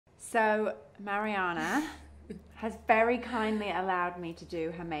So Marianna has very kindly allowed me to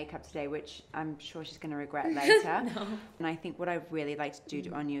do her makeup today, which I'm sure she's going to regret later. No. And I think what I'd really like to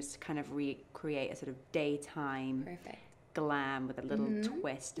do on you is to kind of recreate a sort of daytime glam with a little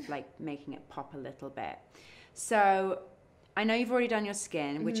twist of like making it pop a little bit. So I know you've already done your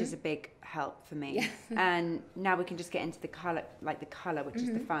skin, which is a big help for me. And now we can just get into the color, which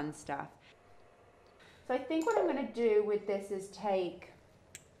is the fun stuff. So I think what I'm going to do with this is take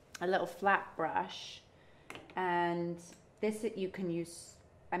a little flat brush, and this you can use,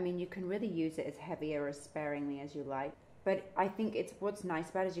 I mean, you can really use it as heavy or as sparingly as you like, but I think it's, what's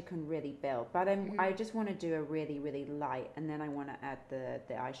nice about it is you can really build, but I just want to do a really, really light, and then I want to add the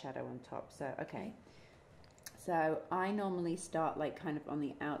eyeshadow on top. So, okay. So I normally start like kind of on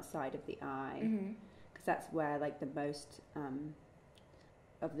the outside of the eye, because that's where like the most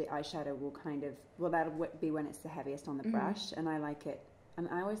of the eyeshadow will kind of, well, that'll be when it's the heaviest on the brush, and I like it.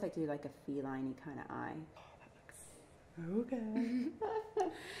 I always like to do like a feline-y kind of eye. Oh, that looks so good.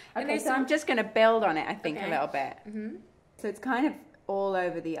 Okay, so I'm just going to build on it, I think, a little bit. So it's kind of all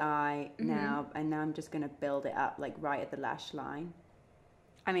over the eye now, and now I'm just going to build it up like right at the lash line.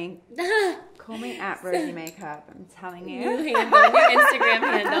 I mean, call me at Rosie Makeup, I'm telling you. Your Instagram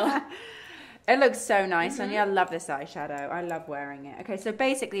handle. It looks so nice on you. I love this eyeshadow. I love wearing it. Okay, so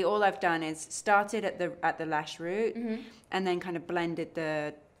basically all I've done is started at the lash root and then kind of blended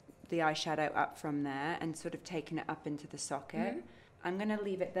the eyeshadow up from there and sort of taken it up into the socket. I'm going to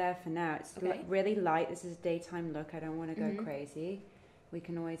leave it there for now. It's really light. This is a daytime look. I don't want to go crazy. We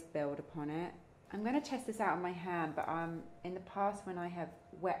can always build upon it. I'm going to test this out on my hand, but in the past when I have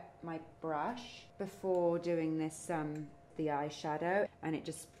wet my brush before doing this the eyeshadow, and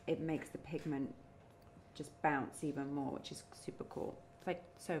it makes the pigment just bounce even more, which is super cool. It's like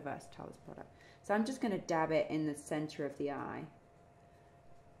so versatile, this product. So I'm just going to dab it in the center of the eye,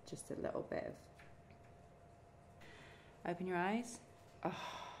 just a little bit of, open your eyes. Oh,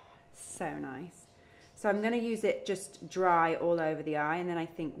 so nice. So I'm going to use it just dry all over the eye, and then I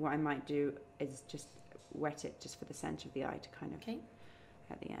think what I might do is just wet it just for the center of the eye to kind of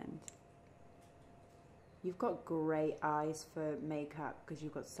at the end. You've got great eyes for makeup because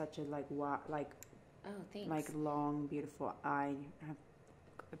you've got such a like long, beautiful eye. You have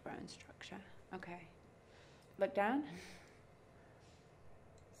the bone structure. Okay, look down.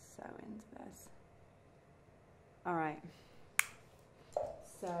 So into this. All right.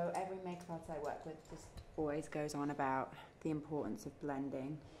 So every makeup artist I work with just always goes on about the importance of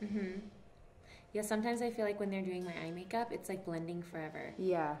blending. Yeah, sometimes I feel like when they're doing my eye makeup, it's like blending forever.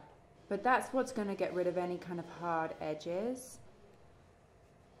 Yeah. But that's what's going to get rid of any kind of hard edges.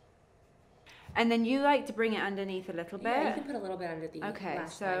 And then you like to bring it underneath a little bit. Yeah, you can put a little bit under the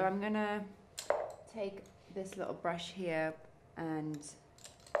lash so line. I'm going to take this little brush here and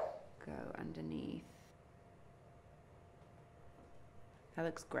go underneath. That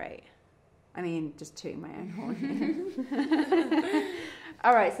looks great. I mean, just tooting my own horn.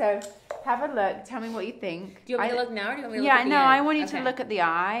 All right, so have a look. Tell me what you think. Do you want me to look now, or do you want me to look at the end? I want you to look at the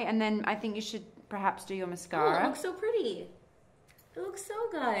eye, and then I think you should perhaps do your mascara. Oh, it looks so pretty. It looks so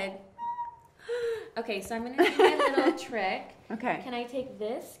good. Okay, so I'm going to do my little trick. Okay. Can I take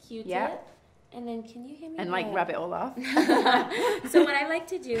this Q-tip? And then can you hand me and like rub it all off? So what I like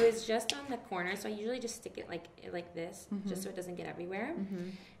to do is just on the corner. So I usually just stick it like this, just so it doesn't get everywhere.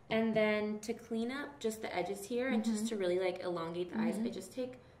 And then to clean up just the edges here and just to really like elongate the eyes, I just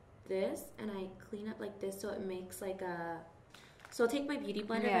take this and I clean up like this so it makes like a... So I'll take my beauty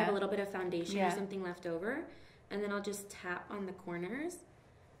blender if I have a little bit of foundation or something left over, and then I'll just tap on the corners,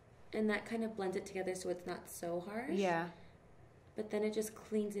 and that kind of blends it together so it's not so harsh. Yeah. But then it just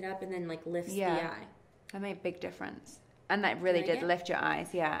cleans it up and then like lifts the eye. That made a big difference. And that really did lift your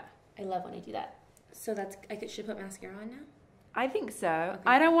eyes, I love when I do that. So that's, should put mascara on now? I think so. Okay.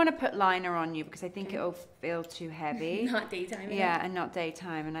 I don't want to put liner on you because I think it'll feel too heavy. Not daytime. And not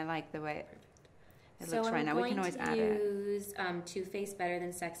daytime, and I like the way it looks right now. We can always add it. So I'm going to use Too Faced Better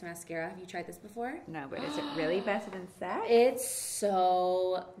Than Sex mascara. Have you tried this before? No, but is it really better than sex? It's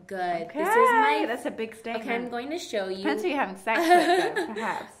so good. Okay, this is that's a big statement. Okay, I'm going to show you. Depends who you're having sex with, though,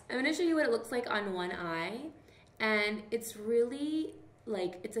 perhaps. I'm going to show you what it looks like on one eye, and it's really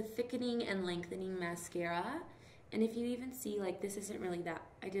like, it's a thickening and lengthening mascara. And if you even see, like, this isn't really that,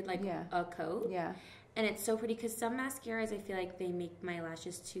 I did like a coat. Yeah. And it's so pretty because some mascaras, I feel like they make my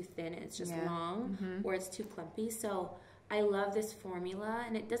lashes too thin and it's just long, or it's too clumpy. So I love this formula,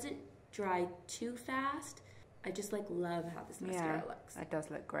 and it doesn't dry too fast. I just like love how this mascara looks. It does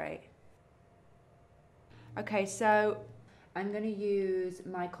look great. Okay, so I'm going to use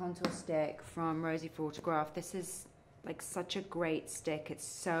my contour stick from Rosie Photograph. This is like such a great stick. It's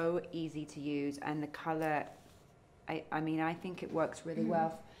so easy to use, and the color, I mean, I think it works really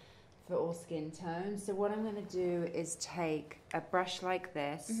well for all skin tones. So what I'm going to do is take a brush like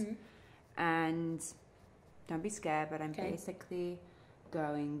this, and don't be scared, but I'm basically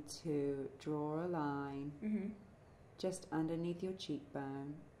going to draw a line just underneath your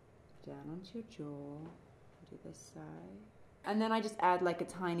cheekbone, down onto your jaw, do this side. And then I just add like a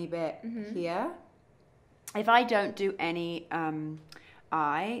tiny bit here. If I don't do any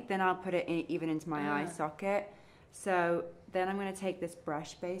eye, then I'll put it even into my eye socket. So then I'm going to take this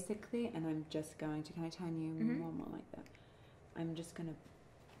brush basically, and I'm just going to, can I turn you one more like that? I'm just going to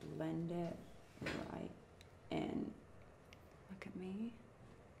blend it right in. Look at me.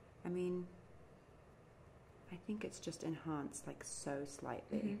 I mean, I think it's just enhanced like so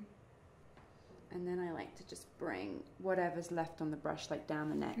slightly. And then I like to just bring whatever's left on the brush like down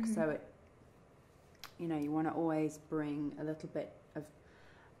the neck. So it, you know, you want to always bring a little bit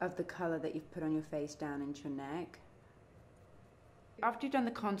of the colour that you've put on your face down into your neck. After you've done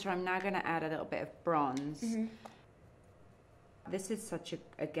the contour, I'm now going to add a little bit of bronze. This is such a,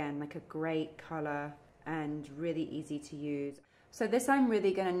 again, like a great colour and really easy to use. So this I'm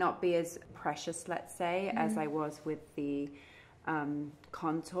really going to not be as precious, let's say, as I was with the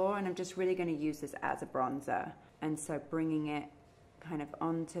contour, and I'm just really going to use this as a bronzer. And so bringing it kind of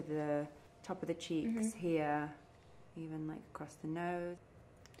onto the top of the cheeks here, even like across the nose.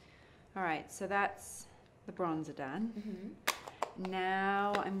 All right, so that's the bronzer done.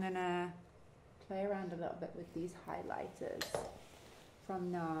 Now I'm going to play around a little bit with these highlighters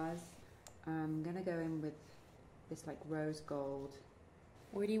from NARS. I'm going to go in with this like rose gold.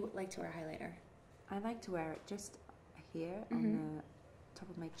 Where do you like to wear highlighter? I like to wear it just here on the top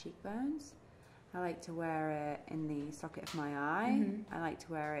of my cheekbones. I like to wear it in the socket of my eye. I like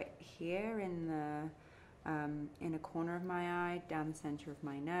to wear it here in the inner corner of my eye, down the center of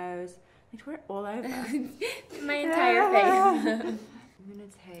my nose. I like to wear it all over. My entire face. I'm going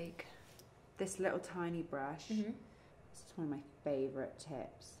to take this little tiny brush. This is one of my favorite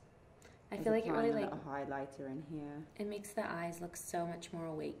tips. I feel like it really like a highlighter in here. It makes the eyes look so much more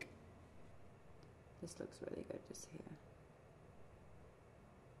awake. This looks really good just here.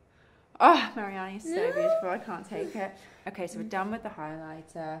 Oh, Marianna, you're so beautiful. I can't take it. Okay, so we're done with the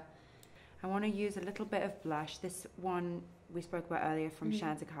highlighter. I want to use a little bit of blush. This one we spoke about earlier from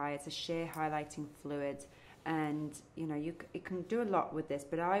Chantecaille. It's a sheer highlighting fluid, and you know you can do a lot with this,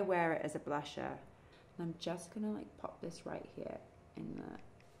 but I wear it as a blusher. And I'm just gonna like pop this right here in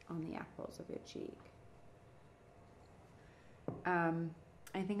on the apples of your cheek.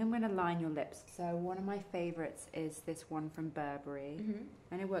 I think I'm going to line your lips. So one of my favorites is this one from Burberry,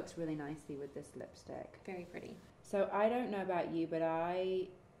 and it works really nicely with this lipstick. Very pretty. So I don't know about you, but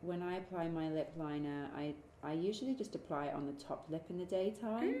when I apply my lip liner, I usually just apply it on the top lip in the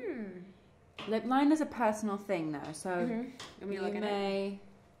daytime. Lip liner's a personal thing though, so you may...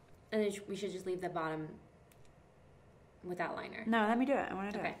 And then we should just leave the bottom without liner. No, let me do it. I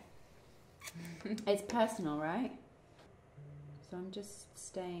want to do it. It's personal, right? So I'm just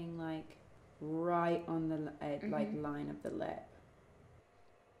staying like right on the like line of the lip.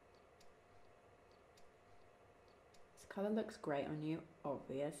 This colour looks great on you,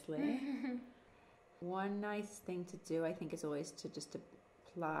 obviously. One nice thing to do, I think, is always to just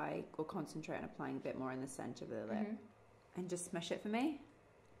apply or concentrate on applying a bit more in the centre of the lip, and just smush it for me.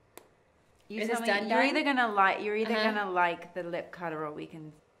 You tell me, you're either gonna like the lip colour, or we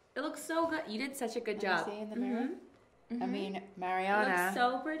can. It looks so good. You did such a good job. See in the mirror. I mean, Marianna. It looks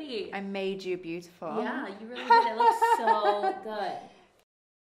so pretty. I made you beautiful. Yeah, you really did. It looks so good.